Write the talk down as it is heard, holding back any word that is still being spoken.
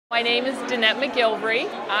My name is Danette McGilvray.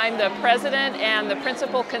 I'm the president and the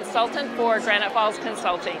principal consultant for Granite Falls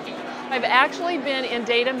Consulting. I've actually been in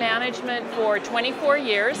data management for 24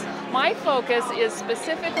 years. My focus is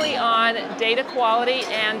specifically on data quality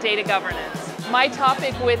and data governance. My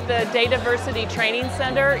topic with the DATAVERSITY Training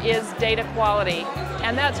Center is data quality,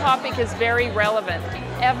 and that topic is very relevant.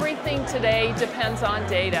 Everything today depends on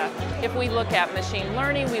data. If we look at machine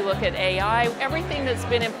learning, we look at AI, everything that's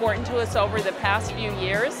been important to us over the past few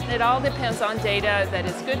years, it all depends on data that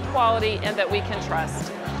is good quality and that we can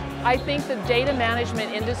trust. I think the data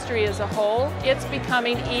management industry as a whole, it's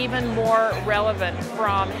becoming even more relevant,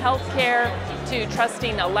 from healthcare to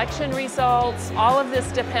trusting election results. All of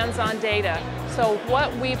this depends on data. So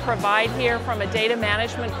what we provide here from a data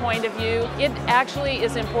management point of view, it actually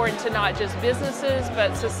is important to not just businesses,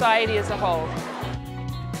 but society as a whole.